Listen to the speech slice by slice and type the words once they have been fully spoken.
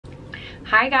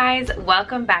Hi guys,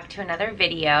 welcome back to another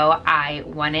video. I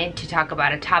wanted to talk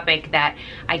about a topic that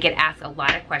I get asked a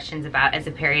lot of questions about as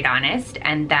a periodontist,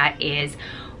 and that is,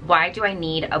 why do I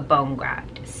need a bone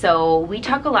graft? So we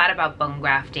talk a lot about bone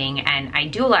grafting, and I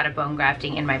do a lot of bone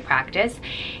grafting in my practice,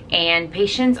 and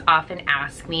patients often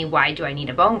ask me, why do I need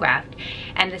a bone graft?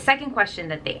 And the second question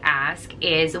that they ask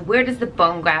is, where does the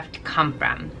bone graft come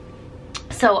from?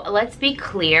 So let's be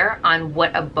clear on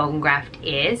what a bone graft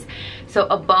is. So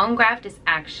a bone graft is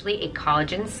actually a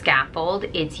collagen scaffold.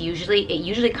 It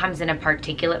usually comes in a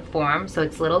particulate form, so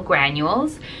it's little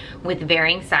granules with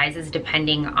varying sizes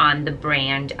depending on the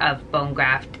brand of bone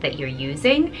graft that you're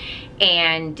using.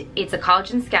 And it's a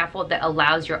collagen scaffold that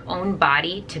allows your own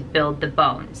body to build the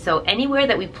bone. So anywhere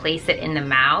that we place it in the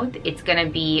mouth, it's gonna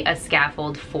be a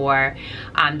scaffold for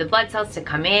the blood cells to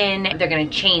come in. They're gonna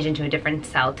change into a different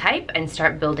cell type and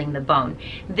start building the bone.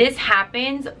 This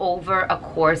happens over a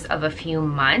course of a few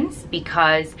months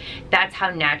because that's how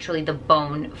naturally the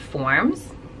bone forms.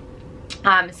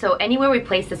 So anywhere we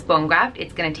place this bone graft,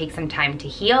 it's going to take some time to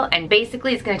heal, and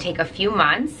basically it's going to take a few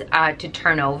months to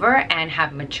turn over and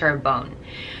have mature bone.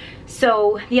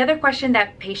 So the other question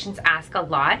that patients ask a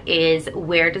lot is,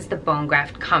 where does the bone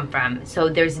graft come from? So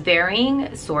there's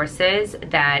varying sources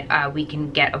that we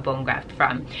can get a bone graft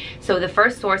from. So the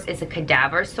first source is a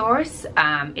cadaver source.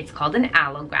 It's called an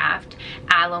allograft.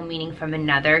 Allo meaning from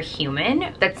another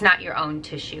human. That's not your own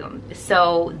tissue.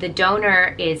 So the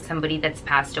donor is somebody that's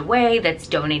passed away, that's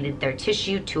donated their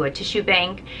tissue to a tissue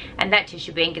bank, and that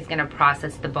tissue bank is going to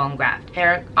process the bone graft.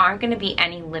 There aren't going to be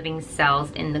any living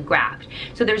cells in the graft.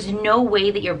 So there's no way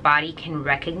that your body can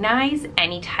recognize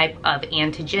any type of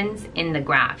antigens in the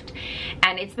graft.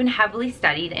 And it's been heavily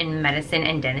studied in medicine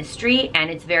and dentistry, and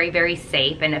it's very, very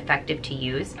safe and effective to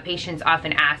use. Patients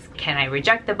often ask, can I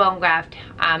reject the bone graft?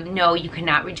 No, you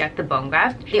cannot reject the bone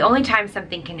graft. The only time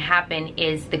something can happen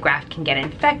is the graft can get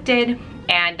infected,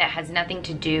 and that has nothing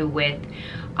to do with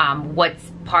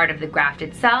what's part of the graft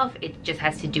itself. It just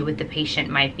has to do with the patient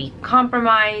might be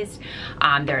compromised,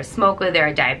 they're a smoker, they're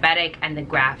a diabetic, and the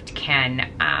graft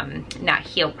can not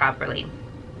heal properly.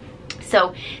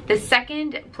 So the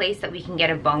second place that we can get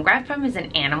a bone graft from is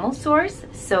an animal source.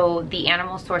 So the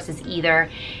animal source is either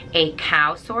a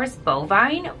cow source,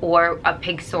 bovine, or a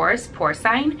pig source,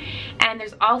 porcine. And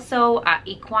there's also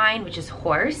equine, which is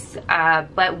horse,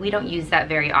 but we don't use that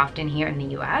very often here in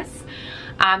the US.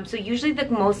 So usually the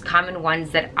most common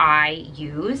ones that I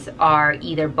use are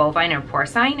either bovine or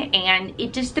porcine, and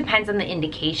it just depends on the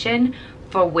indication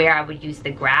for where I would use the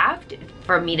graft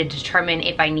for me to determine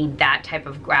if I need that type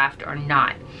of graft or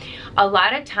not. A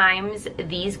lot of times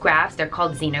these grafts, they're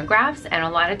called xenografts, and a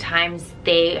lot of times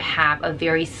they have a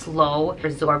very slow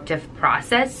resorptive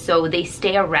process, so they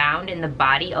stay around in the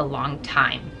body a long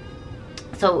time.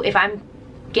 So if I'm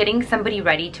getting somebody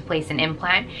ready to place an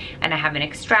implant and I have an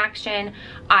extraction,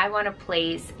 I want to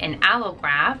place an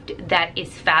allograft that is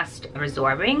fast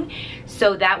resorbing,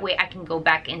 so that way I can go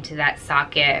back into that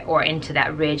socket or into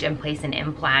that ridge and place an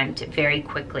implant very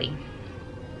quickly.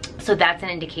 So that's an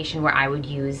indication where I would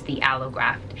use the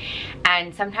allograft.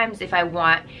 And sometimes if I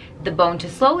want the bone to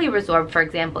slowly resorb, for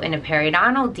example in a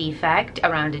periodontal defect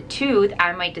around a tooth,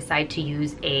 I might decide to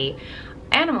use a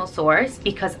animal source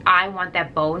because I want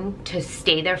that bone to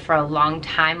stay there for a long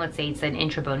time. Let's say it's an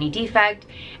intrabony defect,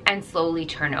 and slowly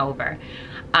turn over.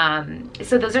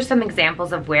 So those are some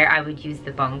examples of where I would use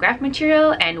the bone graft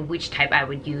material and which type I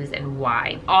would use and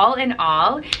why. All in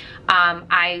all,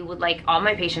 I would like all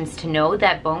my patients to know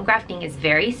that bone grafting is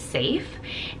very safe,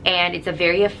 and it's a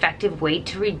very effective way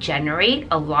to regenerate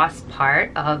a lost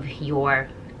part of your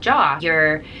jaw.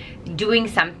 You're doing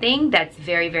something that's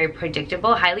very, very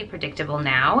predictable, highly predictable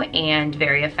now, and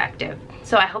very effective.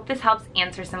 So I hope this helps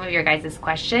answer some of your guys'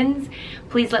 questions.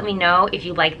 Please let me know if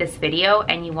you like this video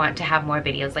and you want to have more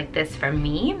videos like this from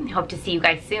me. Hope to see you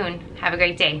guys soon. Have a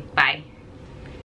great day. Bye.